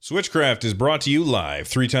Switchcraft is brought to you live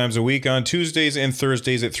 3 times a week on Tuesdays and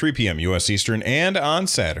Thursdays at 3 p.m. U.S. Eastern and on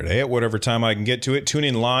Saturday at whatever time I can get to it. Tune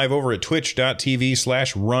in live over at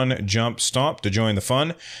twitch.tv/runjumpstomp to join the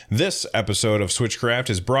fun. This episode of Switchcraft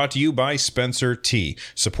is brought to you by Spencer T.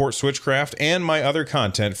 Support Switchcraft and my other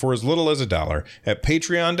content for as little as $1 at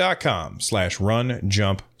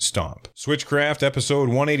patreon.com/runjumpstomp. Switchcraft episode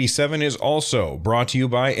 187 is also brought to you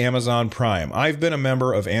by Amazon Prime. I've been a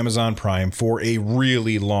member of Amazon Prime for a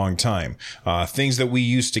really long time. Things that we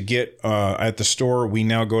used to get at the store, we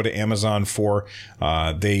now go to Amazon for.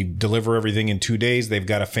 They deliver everything in 2 days. They've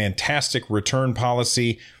got a fantastic return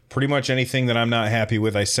policy. Pretty much anything that I'm not happy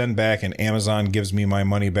with, I send back, and Amazon gives me my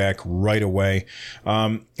money back right away.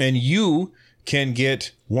 And you can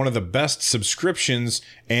get one of the best subscriptions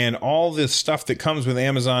and all the stuff that comes with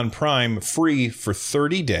Amazon Prime free for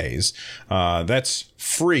 30 days. That's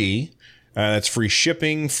free. That's free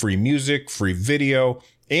shipping, free music, free video,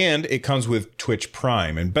 and it comes with Twitch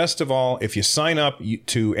Prime. And best of all, if you sign up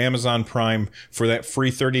to Amazon Prime for that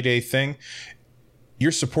free 30-day thing,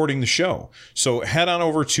 you're supporting the show. So head on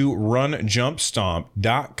over to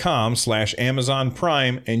runjumpstomp.com/Amazon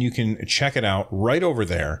Prime, and you can check it out right over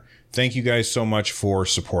there. Thank you guys so much for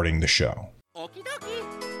supporting the show. Okie dokie.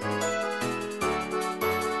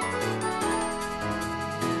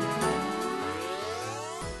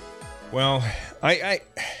 Well, I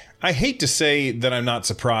hate to say that I'm not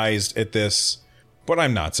surprised at this, but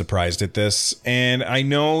I'm not surprised at this. And I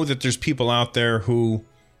know that there's people out there who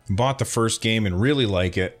bought the first game and really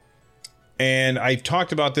like it. And I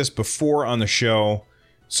talked about this before on the show,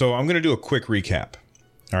 so I'm going to do a quick recap.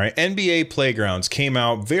 All right, NBA Playgrounds came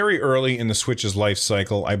out very early in the Switch's life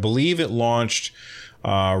cycle. I believe it launched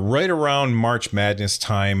right around March Madness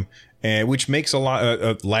time, which makes a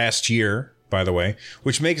lot last year, by the way,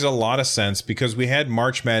 which makes a lot of sense because we had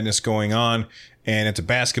March Madness going on, and it's a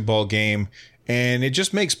basketball game, and it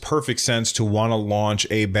just makes perfect sense to want to launch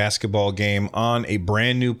a basketball game on a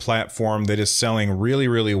brand new platform that is selling really,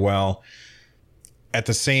 really well at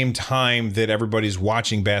the same time that everybody's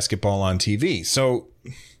watching basketball on TV. So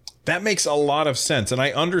that makes a lot of sense. And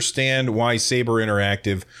I understand why Saber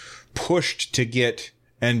Interactive pushed to get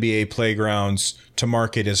NBA Playgrounds to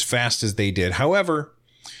market as fast as they did. However,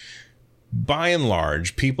 by and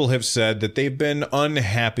large, people have said that they've been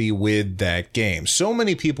unhappy with that game. So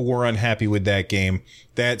many people were unhappy with that game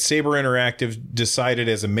that Saber Interactive decided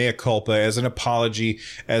as a mea culpa, as an apology,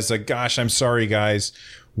 as a, gosh, I'm sorry, guys,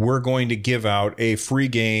 we're going to give out a free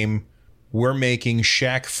game. We're making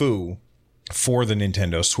Shaq Fu for the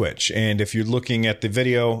Nintendo Switch. And if you're looking at the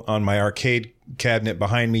video on my arcade cabinet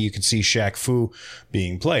behind me, you can see Shaq Fu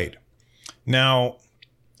being played. Now,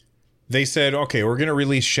 they said, okay, we're going to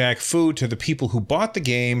release Shaq Fu to the people who bought the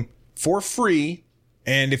game for free.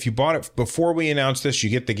 And if you bought it before we announced this, you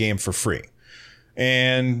get the game for free.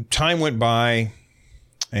 And time went by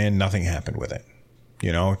and nothing happened with it.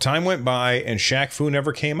 You know, time went by and Shaq Fu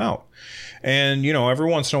never came out. And, you know, every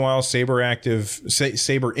once in a while, Saber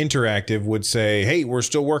Interactive would say, hey, we're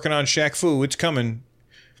still working on Shaq Fu. It's coming.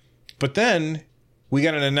 But then we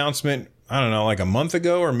got an announcement, I don't know, like a month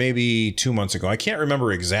ago or maybe 2 months ago. I can't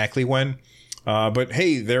remember exactly when. But,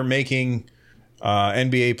 hey, they're making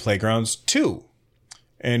NBA Playgrounds 2.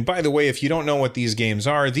 And by the way, if you don't know what these games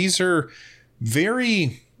are, these are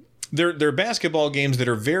they're basketball games that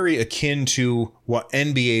are very akin to what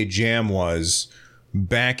NBA Jam was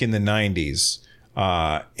back in the 90s.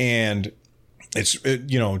 And it's,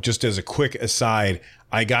 you know, just as a quick aside,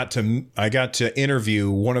 I got to interview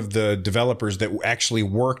one of the developers that actually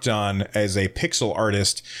worked on as a pixel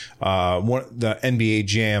artist, the NBA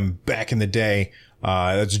Jam back in the day.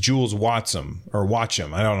 That's Jules Watson or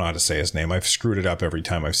Watcham. I don't know how to say his name. I've screwed it up every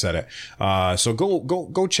time I've said it. So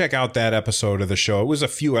go check out that episode of the show. It was a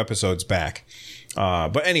few episodes back.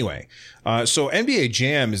 But anyway, so NBA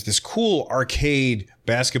Jam is this cool arcade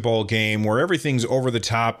basketball game where everything's over the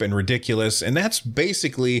top and ridiculous. And that's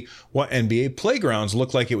basically what NBA Playgrounds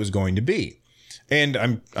looked like it was going to be.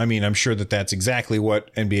 And I'm sure that that's exactly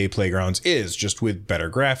what NBA Playgrounds is, just with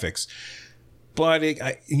better graphics. But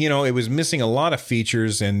it was missing a lot of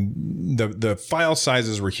features, and the file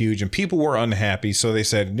sizes were huge, and people were unhappy. So they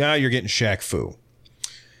said, "Now you're getting Shaq Fu."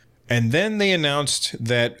 And then they announced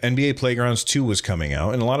that NBA Playgrounds 2 was coming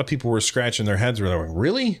out, and a lot of people were scratching their heads. Were like,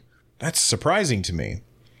 "Really? That's surprising to me."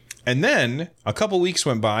 And then a couple weeks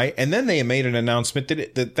went by, and then they made an announcement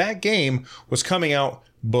that game was coming out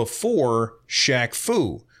before Shaq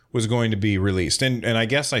Fu was going to be released. And I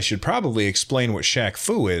guess I should probably explain what Shaq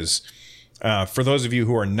Fu is. For those of you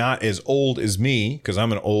who are not as old as me, because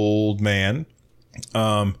I'm an old man.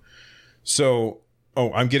 So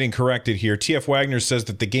Oh, I'm getting corrected here. TF Wagner says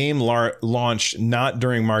that the game launched not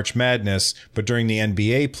during March Madness, but during the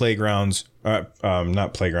NBA playgrounds,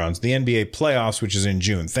 not playgrounds, the NBA playoffs, which is in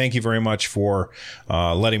June. Thank you very much for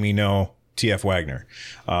letting me know, TF Wagner.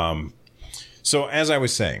 So as I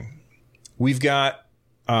was saying, we've got,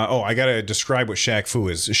 I got to describe what Shaq Fu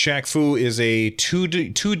is. Shaq Fu is a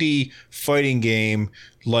 2D fighting game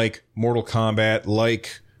like Mortal Kombat,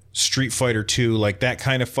 like Street Fighter 2, like that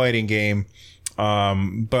kind of fighting game.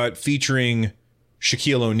 But featuring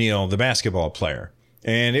Shaquille O'Neal, the basketball player.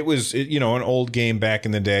 And it was, an old game back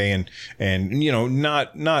in the day and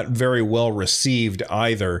not very well received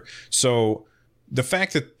either. So the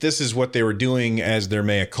fact that this is what they were doing as their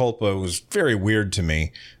mea culpa was very weird to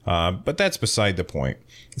me. But that's beside the point.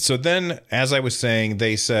 So then, as I was saying,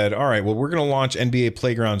 they said, all right, well, we're going to launch NBA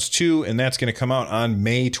Playgrounds 2, and that's going to come out on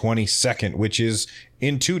May 22nd, which is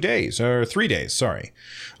in 2 days, or 3 days, sorry.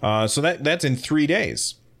 So that's in 3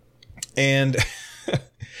 days. And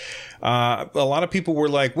a lot of people were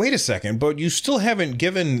like, wait a second, but you still haven't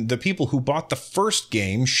given the people who bought the first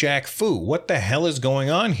game Shaq Fu. What the hell is going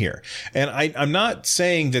on here? And I'm not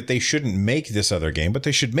saying that they shouldn't make this other game, but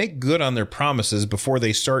they should make good on their promises before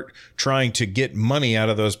they start trying to get money out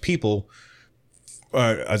of those people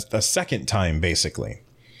a second time, basically.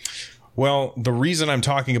 Well, the reason I'm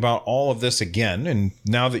talking about all of this again, and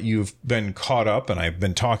now that you've been caught up and I've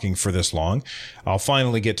been talking for this long, I'll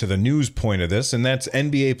finally get to the news point of this, and that's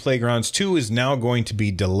NBA Playgrounds 2 is now going to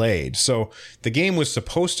be delayed. So the game was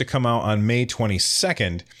supposed to come out on May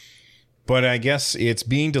 22nd, but I guess it's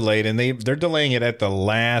being delayed, and they're delaying it at the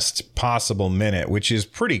last possible minute, which is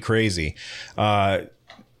pretty crazy.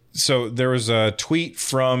 So there was a tweet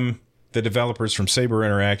from the developers from Saber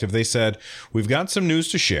Interactive. They said, we've got some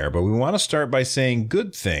news to share, but we want to start by saying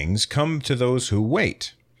good things come to those who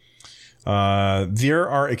wait. There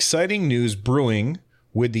are exciting news brewing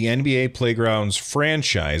with the NBA Playgrounds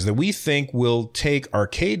franchise that we think will take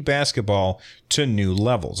arcade basketball to new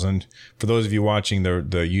levels. And for those of you watching the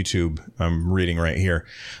YouTube, I'm reading right here.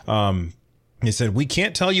 They said, we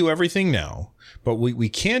can't tell you everything now, but what we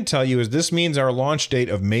can tell you is this means our launch date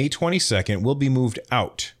of May 22nd will be moved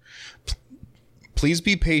out. Please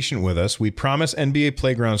be patient with us. We promise NBA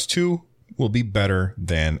Playgrounds 2 will be better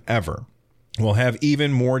than ever. We'll have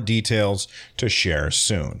even more details to share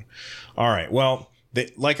soon. All right. Well,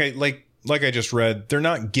 like I just read, they're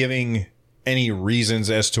not giving any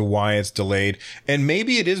reasons as to why it's delayed. And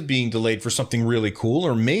maybe it is being delayed for something really cool,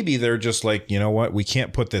 or maybe they're just like, you know what, we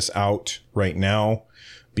can't put this out right now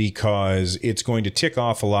because it's going to tick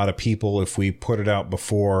off a lot of people if we put it out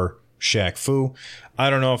before Shaq Fu. I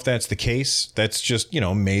don't know if that's the case. That's just,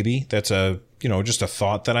 maybe that's just a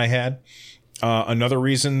thought that I had. Another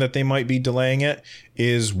reason that they might be delaying it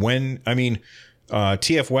is TF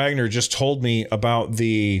Wagner just told me about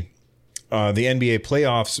the NBA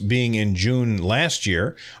playoffs being in June last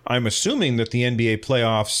year. I'm assuming that the NBA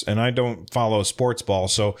playoffs, and I don't follow sports ball,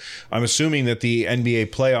 so I'm assuming that the NBA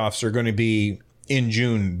playoffs are going to be in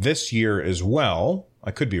June this year as well. I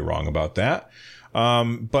could be wrong about that.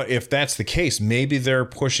 But if that's the case, maybe they're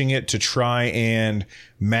pushing it to try and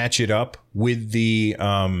match it up with the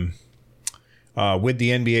NBA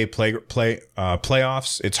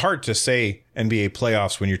playoffs. It's hard to say NBA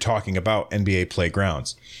playoffs when you're talking about NBA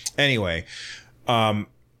Playgrounds. Anyway,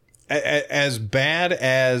 as bad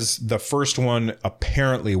as the first one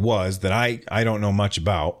apparently was, that I don't know much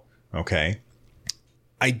about. Okay,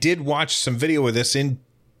 I did watch some video of this, and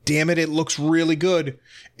damn it, it looks really good.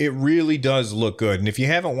 It really does look good. And if you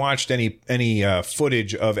haven't watched any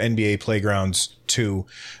footage of NBA Playgrounds 2,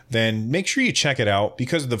 then make sure you check it out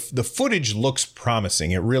because the footage looks promising.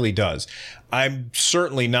 It really does. I'm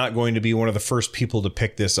certainly not going to be one of the first people to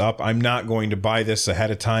pick this up. I'm not going to buy this ahead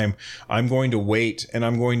of time. I'm going to wait, and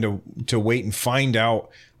I'm going to wait and find out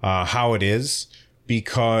how it is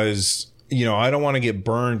because, I don't want to get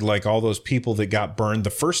burned like all those people that got burned the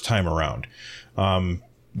first time around.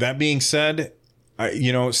 That being said,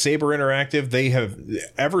 Saber Interactive, they have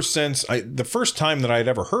ever since the first time that I'd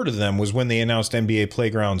ever heard of them was when they announced NBA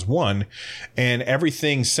Playgrounds 1. And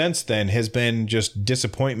everything since then has been just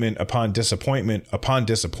disappointment upon disappointment upon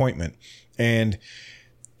disappointment. And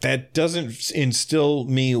that doesn't instill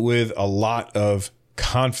me with a lot of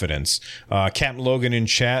confidence. Captain Logan in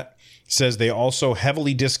chat says they also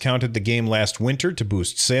heavily discounted the game last winter to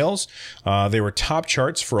boost sales. They were top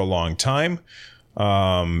charts for a long time.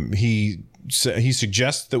 He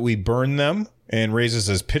suggests that we burn them and raises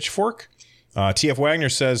his pitchfork. TF Wagner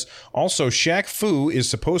says, also, Shaq Fu is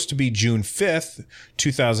supposed to be June 5th,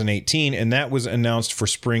 2018, and that was announced for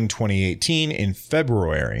spring 2018 in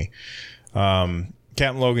February. Captain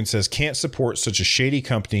Captain Logan says, can't support such a shady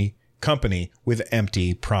company with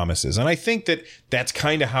empty promises. And I think that that's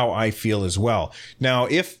kind of how I feel as well. Now,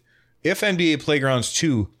 if NBA Playgrounds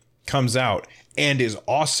 2 comes out and is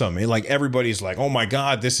awesome, and like everybody's like, oh my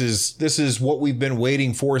God, this is what we've been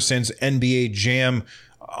waiting for since NBA Jam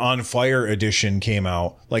on Fire edition came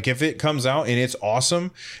out. Like if it comes out and it's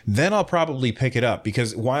awesome, then I'll probably pick it up,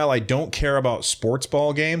 because while I don't care about sports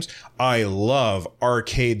ball games, I love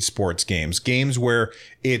arcade sports games where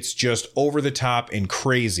it's just over the top and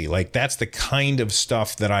crazy. Like that's the kind of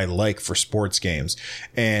stuff that I like for sports games.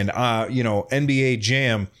 And NBA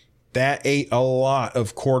Jam, that ate a lot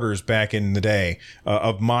of quarters back in the day,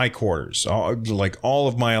 of my quarters. Like all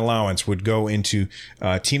of my allowance would go into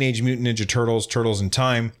Teenage Mutant Ninja Turtles, Turtles in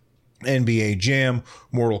Time, NBA Jam,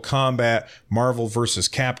 Mortal Kombat, Marvel vs.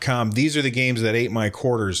 Capcom. These are the games that ate my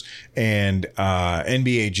quarters, and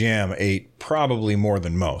NBA Jam ate probably more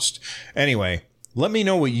than most. Anyway, let me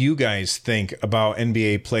know what you guys think about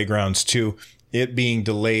NBA Playgrounds 2, it being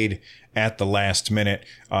delayed at the last minute.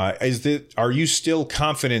 Are you still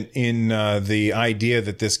confident in the idea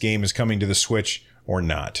that this game is coming to the Switch or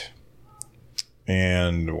not?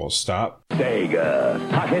 And we'll stop.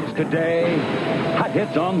 Sega. Hot hits today, hot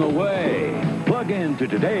hits on the way. Plug into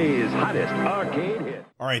today's hottest arcade hit.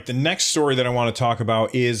 All right, the next story that I want to talk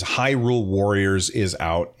about is Hyrule Warriors is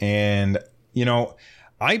out. And,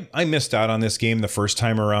 I missed out on this game the first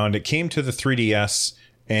time around. It came to the 3DS.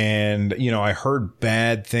 And, I heard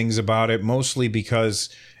bad things about it, mostly because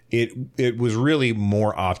it was really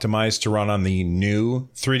more optimized to run on the new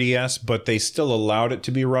 3DS, but they still allowed it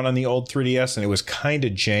to be run on the old 3DS, and it was kind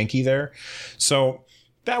of janky there. So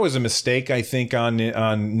that was a mistake, I think, on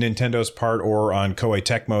Nintendo's part or on Koei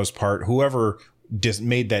Tecmo's part, whoever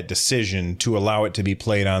made that decision to allow it to be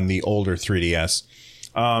played on the older 3DS.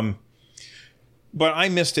 But I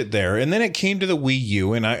missed it there. And then it came to the Wii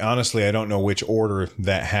U, and I don't know which order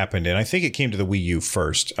that happened in. I think it came to the Wii U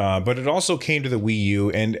first, but it also came to the Wii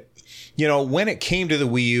U. And, when it came to the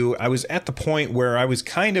Wii U, I was at the point where I was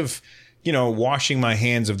kind of, washing my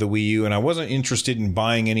hands of the Wii U, and I wasn't interested in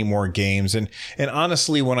buying any more games. And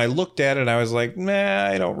honestly, when I looked at it, I was like,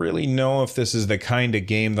 I don't really know if this is the kind of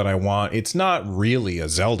game that I want. It's not really a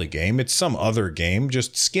Zelda game. It's some other game,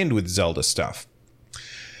 just skinned with Zelda stuff.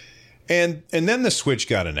 And then the Switch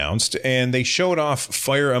got announced, and they showed off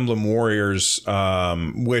Fire Emblem Warriors,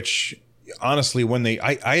 which honestly,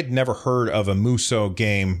 I had never heard of a Musou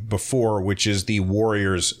game before, which is the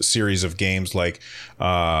Warriors series of games, like,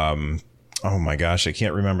 oh my gosh, I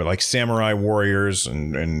can't remember, like Samurai Warriors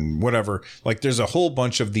and whatever. Like there's a whole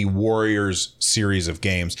bunch of the Warriors series of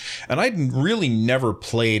games, and I'd really never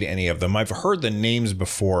played any of them. I've heard the names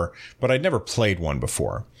before, but I'd never played one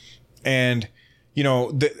before. And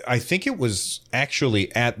I think it was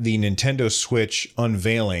actually at the Nintendo Switch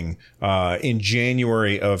unveiling in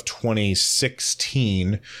January of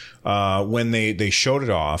 2016 when they showed it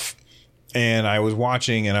off, and I was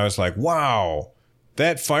watching and I was like, wow,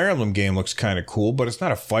 that Fire Emblem game looks kind of cool, but it's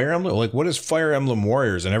not a Fire Emblem. Like, what is Fire Emblem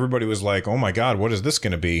Warriors? And everybody was like, oh my God, what is this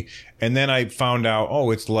going to be? And then I found out,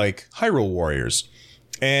 it's like Hyrule Warriors.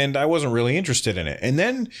 And I wasn't really interested in it. And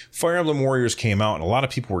then Fire Emblem Warriors came out, and a lot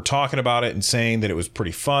of people were talking about it and saying that it was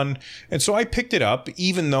pretty fun. And so I picked it up,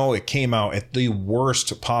 even though it came out at the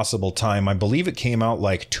worst possible time. I believe it came out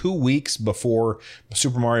like 2 weeks before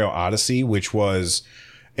Super Mario Odyssey, which was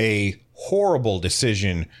a horrible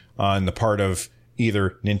decision on the part of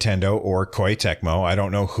either Nintendo or Koei Tecmo. I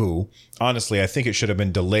don't know who. Honestly, I think it should have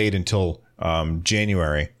been delayed until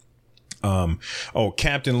January.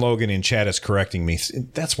 Captain Logan in chat is correcting me.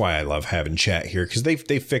 That's why I love having chat here, because they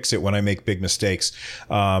fix it when I make big mistakes.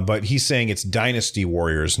 But he's saying it's Dynasty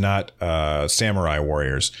Warriors, not Samurai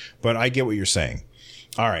Warriors. But I get what you're saying.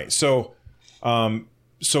 All right, so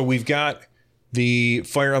we've got the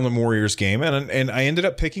Fire Emblem Warriors game, and I ended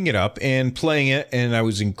up picking it up and playing it, and I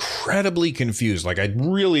was incredibly confused. Like, I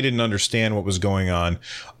really didn't understand what was going on,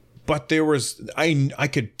 but there was I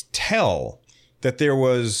could tell that there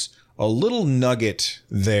was a little nugget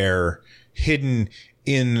there hidden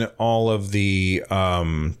in all of the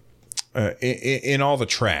in all the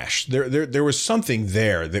trash. There was something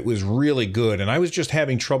there that was really good, and I was just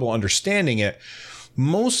having trouble understanding it,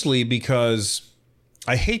 mostly because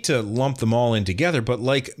I hate to lump them all in together, but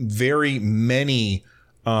like very many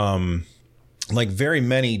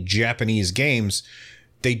Japanese games,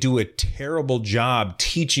 they do a terrible job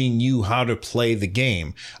teaching you how to play the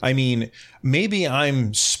game. I mean, maybe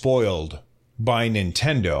I'm spoiled by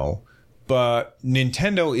Nintendo, But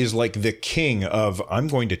Nintendo is like the king of, I'm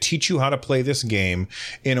going to teach you how to play this game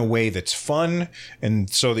in a way that's fun, and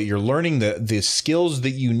so that you're learning the skills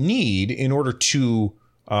that you need in order to,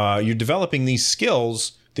 you're developing these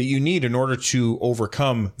skills that you need in order to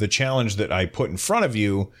overcome the challenge that I put in front of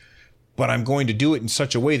you. But I'm going to do it in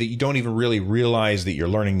such a way that you don't even really realize that you're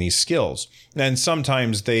learning these skills. And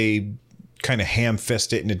sometimes they kind of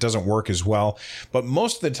ham-fist it and it doesn't work as well. But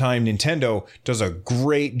most of the time, Nintendo does a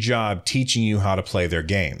great job teaching you how to play their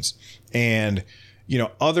games. And, you know,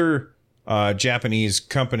 other Japanese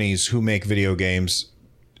companies who make video games,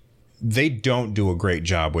 they don't do a great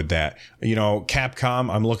job with that. You know,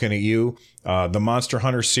 Capcom, I'm looking at you. The Monster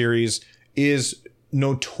Hunter series is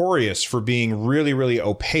notorious for being really, really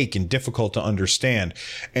opaque and difficult to understand.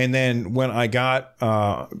 And then when I got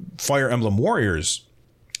Fire Emblem Warriors,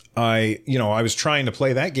 I was trying to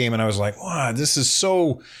play that game and I was like, wow, this is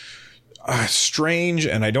so strange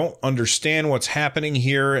and I don't understand what's happening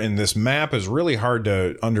here. And this map is really hard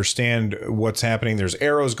to understand what's happening. There's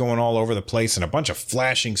arrows going all over the place and a bunch of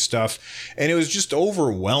flashing stuff. And it was just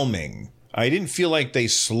overwhelming. I didn't feel like they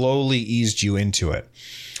slowly eased you into it.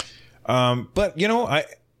 But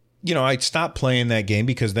I stopped playing that game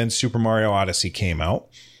because then Super Mario Odyssey came out,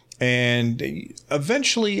 and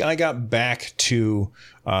eventually I got back to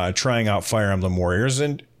trying out Fire Emblem Warriors.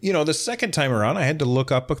 And, you know, the second time around, I had to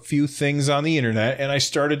look up a few things on the internet and I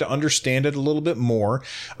started to understand it a little bit more.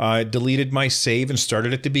 I deleted my save and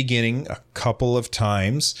started at the beginning a couple of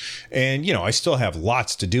times. And, you know, I still have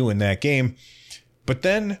lots to do in that game. But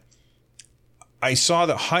then I saw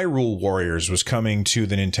that Hyrule Warriors was coming to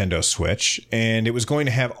the Nintendo Switch, and it was going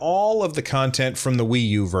to have all of the content from the Wii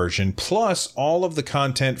U version, plus all of the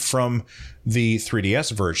content from the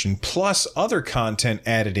 3DS version, plus other content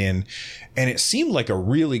added in, and it seemed like a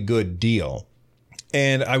really good deal.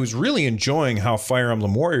 And I was really enjoying how Fire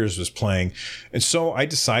Emblem Warriors was playing, and so I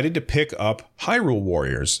decided to pick up Hyrule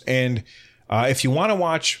Warriors. And if you want to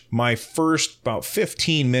watch my first about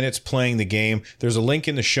 15 minutes playing the game, there's a link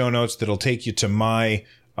in the show notes that'll take you to my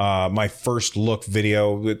first look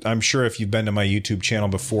video. I'm sure if you've been to my YouTube channel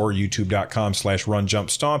before,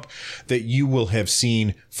 youtube.com/runjumpstomp, that you will have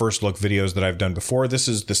seen first look videos that I've done before. This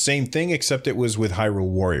is the same thing, except it was with Hyrule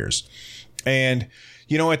Warriors. And,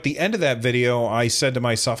 you know, at the end of that video, I said to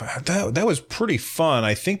myself, that was pretty fun.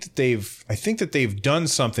 I think that they've done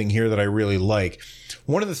something here that I really like.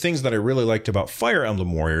 One of the things that I really liked about Fire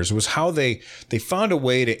Emblem Warriors was how they found a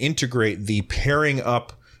way to integrate the pairing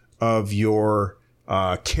up of your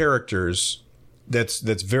characters that's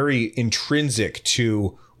very intrinsic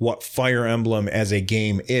to what Fire Emblem as a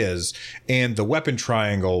game is, and the weapon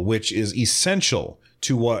triangle, which is essential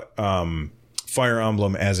to what Fire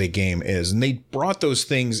Emblem as a game is. And they brought those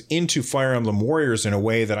things into Fire Emblem Warriors in a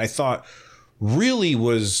way that I thought really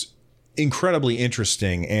was incredibly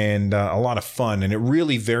interesting and a lot of fun, and it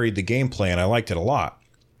really varied the gameplay, and I liked it a lot.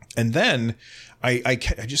 And then I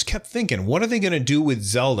just kept thinking, what are they going to do with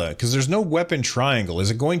Zelda? Because there's no weapon triangle.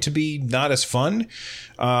 Is it going to be not as fun?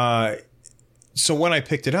 So when I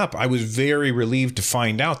picked it up, I was very relieved to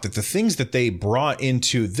find out that the things that they brought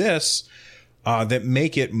into this that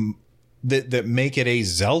make it a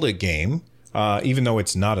Zelda game, even though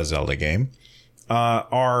it's not a Zelda game,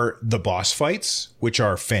 are the boss fights, which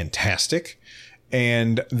are fantastic,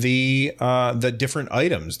 and the different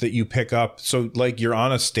items that you pick up. So like you're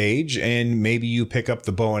on a stage and maybe you pick up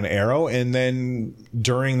the bow and arrow, and then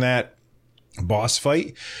during that boss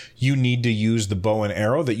fight, you need to use the bow and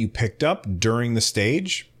arrow that you picked up during the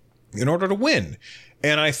stage in order to win.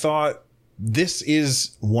 And I thought, this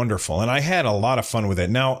is wonderful. And I had a lot of fun with it.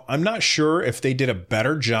 Now, I'm not sure if they did a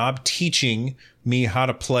better job teaching me how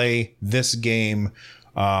to play this game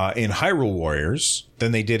in Hyrule Warriors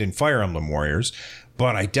than they did in Fire Emblem Warriors,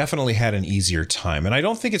 but I definitely had an easier time. And I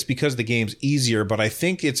don't think it's because the game's easier, but I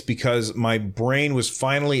think it's because my brain was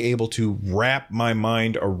finally able to wrap my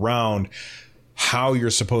mind around how you're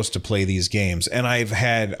supposed to play these games. And I've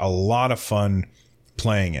had a lot of fun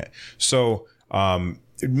playing it. So,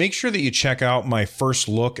 make sure that you check out my first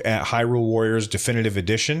look at Hyrule Warriors Definitive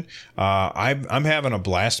Edition. I'm having a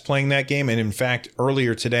blast playing that game. And in fact,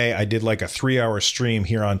 earlier today, I did like a 3-hour stream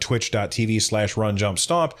here on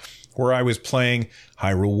twitch.tv/runjumpstomp where I was playing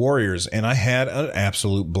Hyrule Warriors, and I had an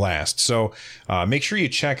absolute blast. So make sure you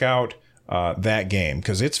check out that game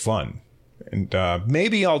because it's fun. And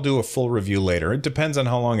maybe I'll do a full review later. It depends on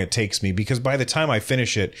how long it takes me, because by the time I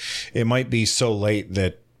finish it, it might be so late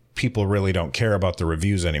that people really don't care about the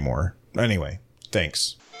reviews anymore. Anyway,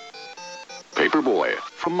 thanks. Paperboy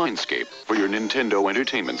from Mindscape for your Nintendo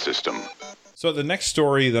Entertainment System. So the next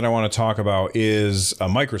story that I want to talk about is a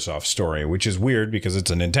Microsoft story, which is weird because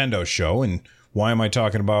it's a Nintendo show. And why am I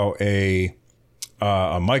talking about a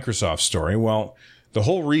Microsoft story? Well, the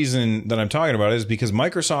whole reason that I'm talking about it is because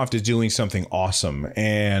Microsoft is doing something awesome,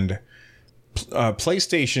 and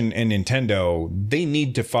PlayStation and Nintendo, they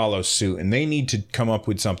need to follow suit, and they need to come up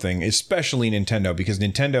with something, especially Nintendo, because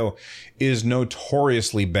Nintendo is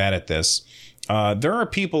notoriously bad at this. There are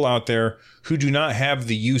people out there who do not have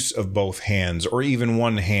the use of both hands, or even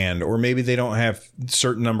one hand, or maybe they don't have a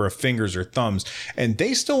certain number of fingers or thumbs, and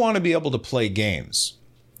they still want to be able to play games,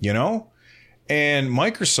 you know? And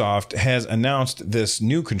Microsoft has announced this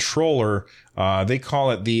new controller. They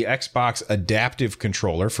call it the Xbox Adaptive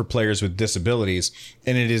Controller for players with disabilities.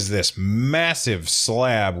 And it is this massive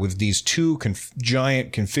slab with these two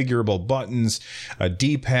giant configurable buttons, a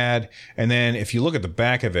D-pad. And then if you look at the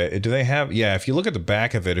back of it, if you look at the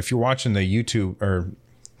back of it, if you're watching if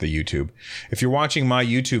you're watching my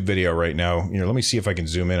YouTube video right now, let me see if I can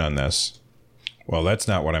zoom in on this. Well, that's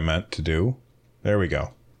not what I meant to do. There we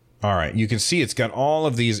go. All right, you can see it's got all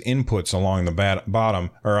of these inputs along the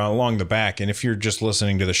bottom or along the back. And if you're just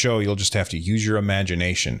listening to the show, you'll just have to use your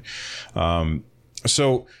imagination.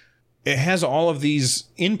 So it has all of these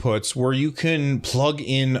inputs where you can plug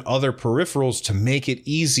in other peripherals to make it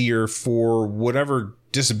easier for whatever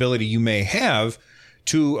disability you may have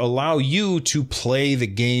to allow you to play the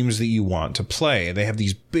games that you want to play. They have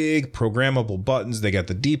these big programmable buttons. They got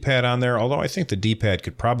the D-pad on there, although I think the D-pad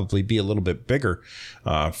could probably be a little bit bigger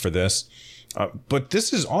for this. But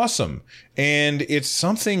this is awesome. And it's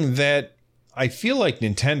something that I feel like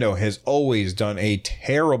Nintendo has always done a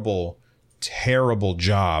terrible, terrible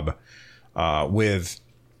job with.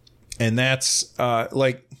 And that's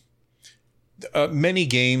many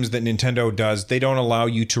games that Nintendo does, they don't allow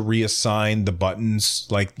you to reassign the buttons.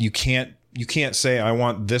 Like you can't say, I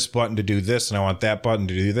want this button to do this and I want that button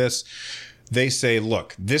to do this. They say,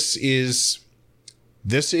 look, this is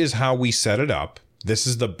how we set it up. This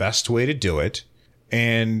is the best way to do it.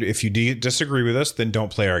 And if you disagree with us, then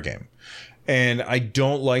don't play our game. And I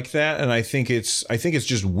don't like that. And I think it's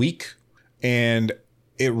just weak, and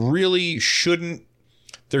it really shouldn't.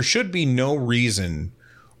 There should be no reason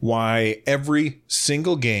why every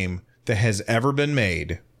single game that has ever been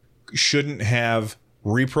made shouldn't have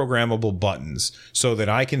reprogrammable buttons, so that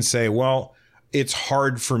I can say, well, it's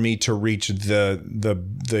hard for me to reach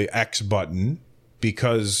the X button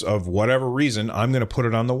because of whatever reason. I'm going to put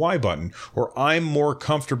it on the Y button, or I'm more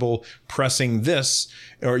comfortable pressing this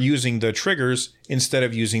or using the triggers instead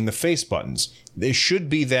of using the face buttons. It should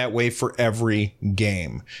be that way for every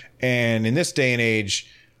game. And in this day and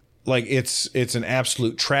age, like it's an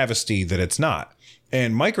absolute travesty that it's not.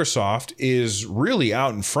 And Microsoft is really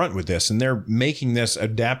out in front with this, and they're making this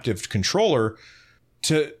adaptive controller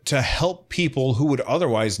to help people who would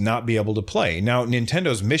otherwise not be able to play. Now,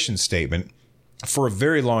 Nintendo's mission statement for a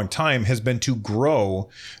very long time has been to grow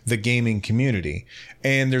the gaming community.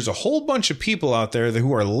 And there's a whole bunch of people out there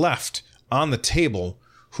who are left on the table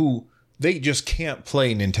who they just can't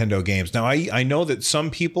play Nintendo games. Now, I know that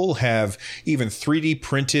some people have even 3D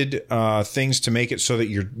printed things to make it so that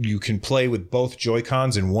you can play with both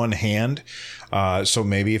Joy-Cons in one hand. So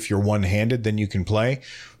maybe if you're one-handed, then you can play.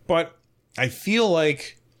 But I feel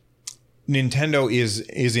like Nintendo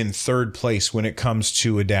is in third place when it comes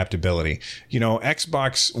to adaptability.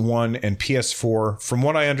 Xbox One and PS4, from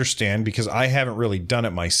what I understand, because I haven't really done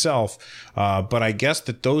it myself, but I guess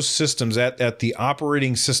that those systems at the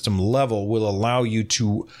operating system level will allow you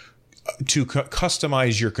to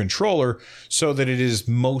customize your controller so that it is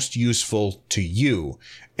most useful to you.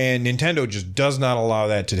 And Nintendo just does not allow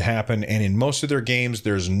that to happen. And in most of their games,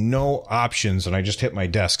 there's no options. And I just hit my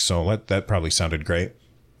desk, so that probably sounded great.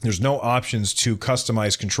 There's no options to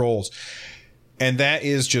customize controls, and that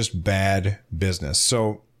is just bad business.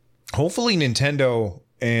 So hopefully Nintendo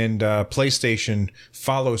and PlayStation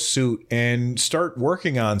follow suit and start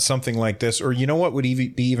working on something like this. Or you know what would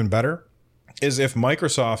be even better is if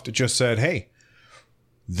Microsoft just said, hey,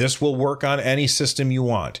 this will work on any system you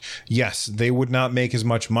want. Yes, they would not make as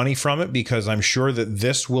much money from it, because I'm sure that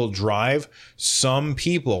this will drive some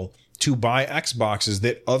people to buy Xboxes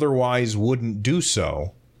that otherwise wouldn't do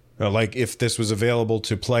so. Like if this was available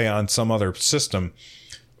to play on some other system.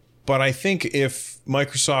 But I think if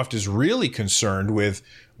Microsoft is really concerned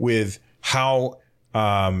with how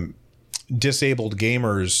disabled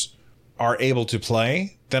gamers are able to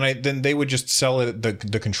play, then they would just sell it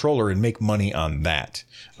the controller and make money on that.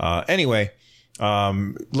 Anyway,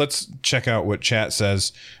 Let's check out what chat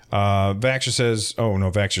says. Vaxxer says, oh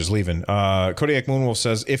no, Vaxxer's leaving. Kodiak Moonwolf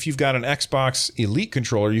says, if you've got an Xbox Elite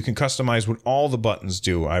controller, you can customize what all the buttons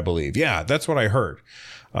do, I believe. Yeah, that's what I heard.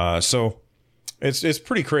 So it's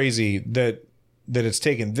pretty crazy that it's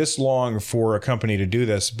taken this long for a company to do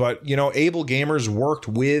this. But, you know, Able Gamers worked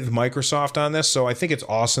with Microsoft on this, so I think it's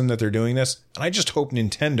awesome that they're doing this. And I just hope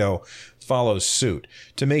Nintendo follows suit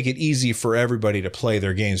to make it easy for everybody to play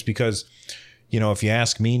their games because, you know, if you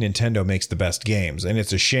ask me, Nintendo makes the best games. And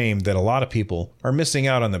it's a shame that a lot of people are missing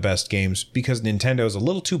out on the best games because Nintendo is a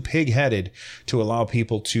little too pig-headed to allow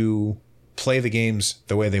people to play the games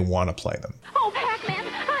the way they want to play them. Oh, Pac-Man,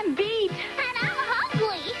 I'm beat. And I'm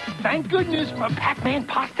hungry. Thank goodness for Pac-Man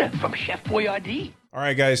pasta from Chef Boyardee. All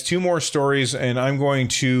right, guys, 2 more stories, and I'm going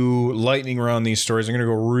to lightning round these stories. I'm going to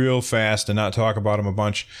go real fast and not talk about them a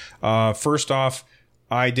bunch. First off,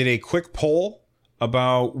 I did a quick poll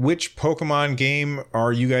about which Pokemon game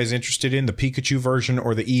are you guys interested in, the Pikachu version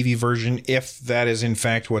or the Eevee version, if that is in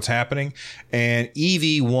fact what's happening. And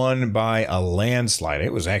Eevee won by a landslide.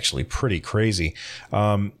 It was actually pretty crazy.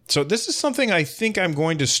 So this is something I think I'm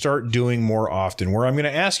going to start doing more often, where I'm going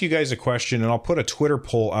to ask you guys a question and I'll put a Twitter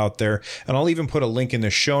poll out there, and I'll even put a link in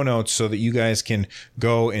the show notes so that you guys can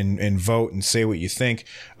go and vote and say what you think.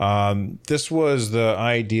 This was the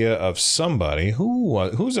idea of somebody.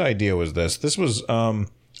 Whose idea was this? This was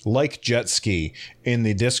like Jet Ski in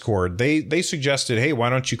the Discord. They suggested, hey, why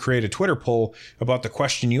don't you create a Twitter poll about the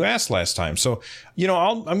question you asked last time? So, you know,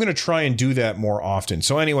 I'm going to try and do that more often.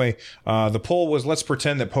 So anyway, the poll was, let's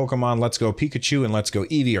pretend that Pokemon Let's Go Pikachu and Let's Go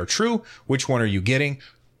Eevee are true. Which one are you getting?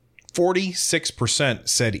 46%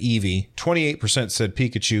 said Eevee, 28% said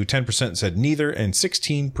Pikachu, 10% said neither, and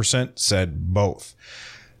 16% said both.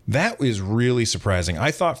 That is really surprising.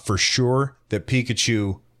 I thought for sure that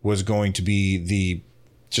Pikachu was going to be the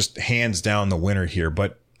just hands down the winner here,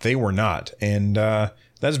 but they were not. And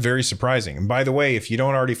that's very surprising. And by the way, if you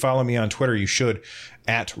don't already follow me on Twitter, you should,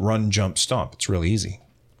 at Run Jump Stomp. It's really easy.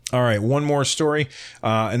 All right, one more story,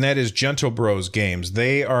 and that is Gentle Bros Games.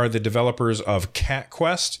 They are the developers of Cat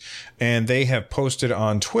Quest, and they have posted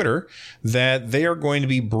on Twitter that they are going to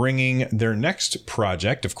be bringing their next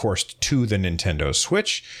project, of course, to the Nintendo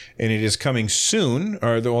Switch, and it is coming soon,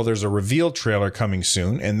 or well, there's a reveal trailer coming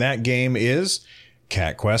soon, and that game is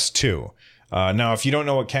Cat Quest 2. Now, if you don't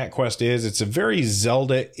know what Cat Quest is, it's a very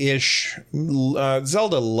Zelda-ish,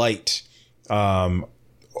 Zelda-light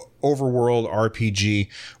overworld RPG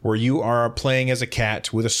where you are playing as a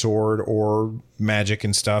cat with a sword or magic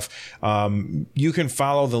and stuff. You can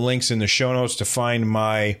follow the links in the show notes to find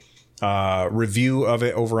my review of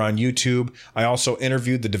it over on YouTube. I also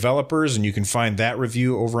interviewed the developers, and you can find that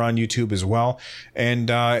review over on YouTube as well.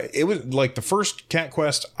 And it was like the first Cat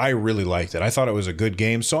Quest, I really liked it. I thought it was a good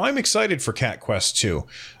game, so I'm excited for Cat Quest 2.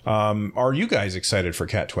 Are you guys excited for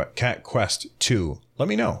Cat Quest 2? Let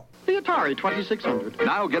me know. The Atari 2600.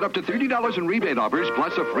 Now get up to $30 in rebate offers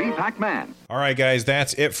plus a free Pac-Man. All right, guys,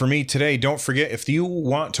 that's it for me today. Don't forget, if you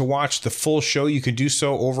want to watch the full show, you can do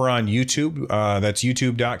so over on YouTube. That's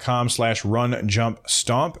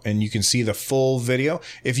youtube.com/runjumpstomp, and you can see the full video.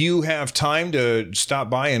 If you have time to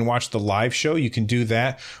stop by and watch the live show, you can do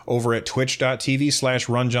that over at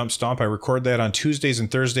twitch.tv/runjumpstomp. I record that on Tuesdays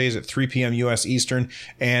and Thursdays at 3 p.m. U.S. Eastern,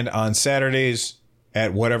 and on Saturdays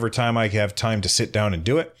at whatever time I have time to sit down and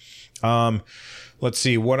do it. Let's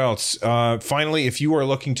see what else. Finally, if you are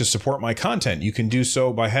looking to support my content, you can do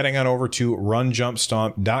so by heading on over to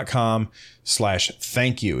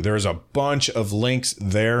runjumpstomp.com/thank you. There's a bunch of links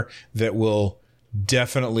there that will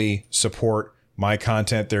definitely support my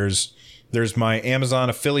content. There's my Amazon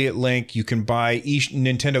affiliate link. You can buy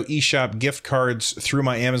Nintendo eShop gift cards through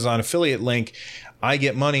my Amazon affiliate link. I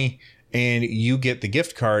get money and you get the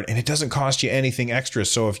gift card, and it doesn't cost you anything extra.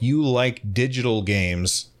 So if you like digital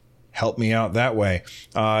games, help me out that way.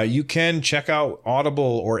 You can check out Audible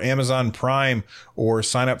or Amazon Prime, or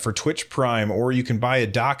sign up for Twitch Prime, or you can buy a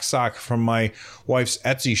dock sock from my wife's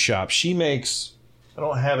Etsy shop. She makes, I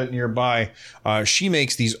don't have it nearby, she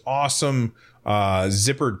makes these awesome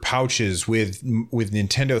zippered pouches with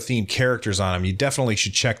Nintendo themed characters on them. You definitely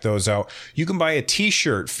should check those out. You can buy a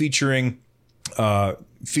t-shirt featuring the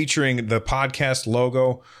podcast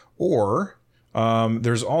logo, or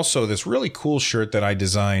there's also this really cool shirt that I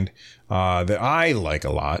designed that I like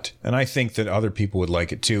a lot, and I think that other people would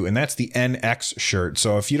like it too, and that's the NX shirt.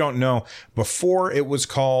 So if you don't know, before it was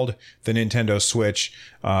called the Nintendo Switch,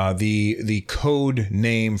 the code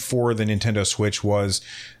name for the Nintendo Switch was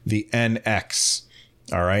the NX.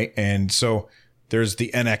 All right, and so there's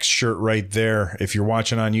the NX shirt right there. If you're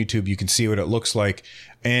watching on YouTube, you can see what it looks like.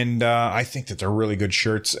 And I think that they're really good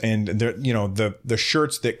shirts, and they're, you know, the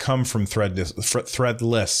shirts that come from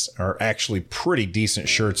Threadless are actually pretty decent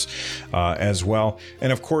shirts as well.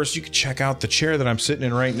 And of course, you can check out the chair that I'm sitting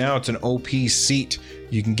in right now. It's an OP seat.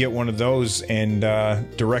 You can get one of those and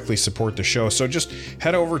directly support the show. So just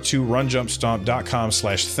head over to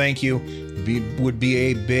runjumpstomp.com/thank-you. Would be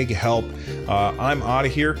a big help. I'm out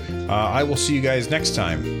of here. I will see you guys next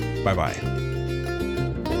time. Bye-bye.